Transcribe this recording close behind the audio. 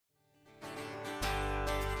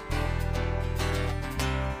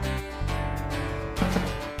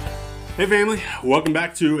Hey family, welcome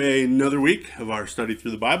back to another week of our study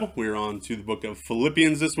through the Bible. We're on to the book of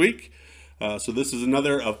Philippians this week. So this is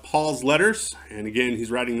another of Paul's letters, and again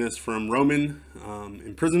he's writing this from Roman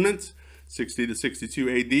imprisonment, 60 to 62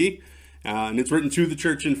 AD, and it's written to the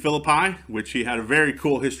church in Philippi, which he had a very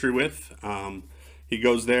cool history with. He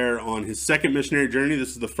goes there on his second missionary journey. This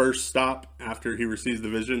is the first stop after he receives the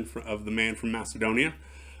vision of the man from Macedonia.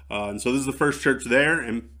 And so this is the first church there,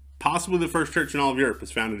 and possibly the first church in all of Europe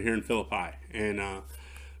is founded here in Philippi, and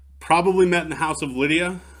probably met in the house of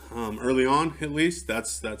Lydia early on, at least.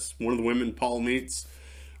 That's one of the women Paul meets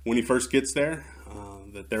when he first gets there,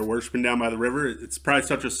 that they're worshiping down by the river. It's probably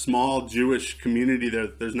such a small Jewish community there,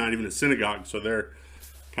 there's not even a synagogue, so they're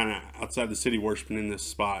kind of outside the city worshiping in this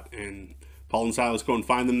spot. And Paul and Silas go and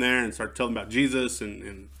find them there and start telling them about Jesus,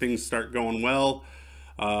 and things start going well.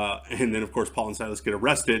 And then, of course, Paul and Silas get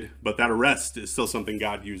arrested, but that arrest is still something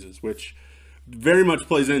God uses, which very much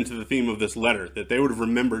plays into the theme of this letter, that they would have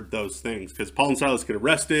remembered those things, because Paul and Silas get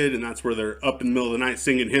arrested, and that's where they're up in the middle of the night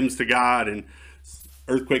singing hymns to God, and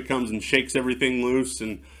earthquake comes and shakes everything loose,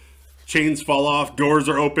 and chains fall off, doors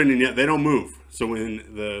are open, and yet they don't move. So when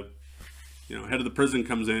the head of the prison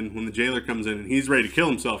comes in, when the jailer comes in, and he's ready to kill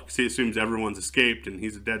himself because he assumes everyone's escaped and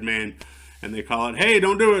he's a dead man, and they call it, "Hey,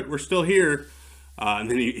 don't do it, we're still here."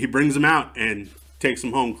 And then he brings them out and takes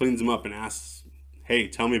them home, cleans them up, and asks, "Hey,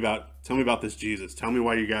 tell me about this Jesus. Tell me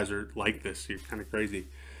why you guys are like this. You're kind of crazy."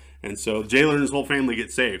 And so the jailer and his whole family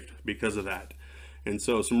get saved because of that. And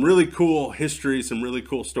so some really cool history, some really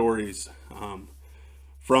cool stories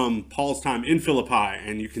from Paul's time in Philippi,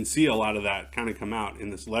 and you can see a lot of that kind of come out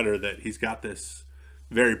in this letter, that he's got this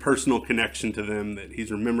very personal connection to them, that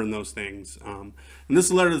he's remembering those things. And this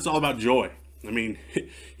is a letter that's all about joy. I mean,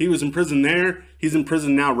 he was in prison there, he's in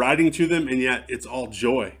prison now writing to them, and yet it's all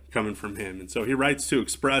joy coming from him. And so he writes to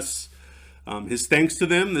express his thanks to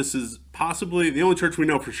them. This is possibly the only church we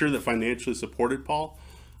know for sure that financially supported Paul.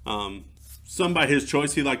 Some by his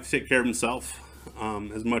choice. He liked to take care of himself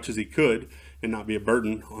as much as he could and not be a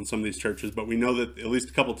burden on some of these churches. But we know that at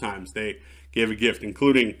least a couple times they gave a gift,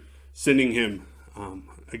 including sending him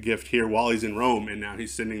a gift here while he's in Rome, and now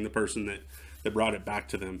he's sending the person that brought it back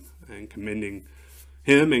to them, and commending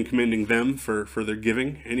him and commending them for their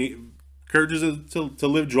giving. And he encourages them to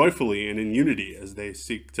live joyfully and in unity as they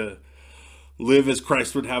seek to live as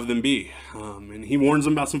Christ would have them be. And he warns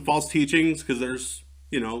them about some false teachings, because there's,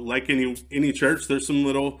 like any church, there's some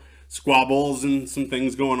little squabbles and some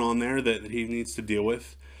things going on there that he needs to deal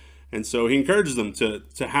with. And so he encourages them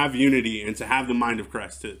to have unity and to have the mind of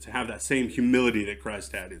Christ, to have that same humility that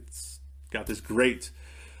Christ had. It's got this great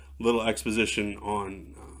little exposition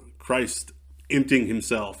on Christ emptying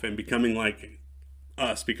himself and becoming like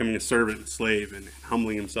us, becoming a servant, slave, and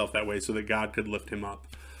humbling himself that way so that God could lift him up.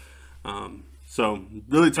 So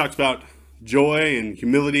really talks about joy and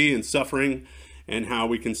humility and suffering, and how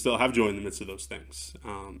we can still have joy in the midst of those things.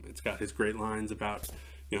 It's got his great lines about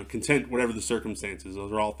content whatever the circumstances.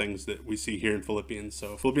 Those are all things that we see here in Philippians.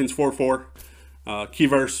 So Philippians 4:4. Key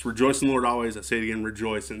verse, "Rejoice in the Lord always." I say it again,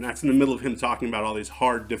 rejoice. And that's in the middle of him talking about all these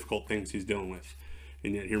hard, difficult things he's dealing with.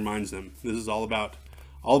 And yet he reminds them, this is all about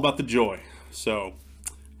the joy. So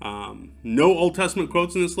no Old Testament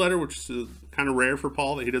quotes in this letter, which is kind of rare for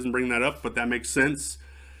Paul that he doesn't bring that up, but that makes sense,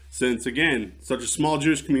 since, again, such a small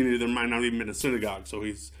Jewish community, there might not even been a synagogue. So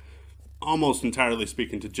he's almost entirely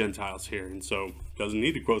speaking to Gentiles here. And so doesn't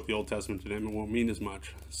need to quote the Old Testament to them. It won't mean as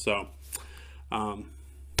much. So hope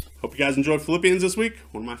you guys enjoyed Philippians this week.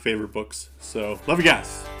 One of my favorite books. So love you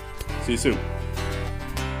guys. See you soon.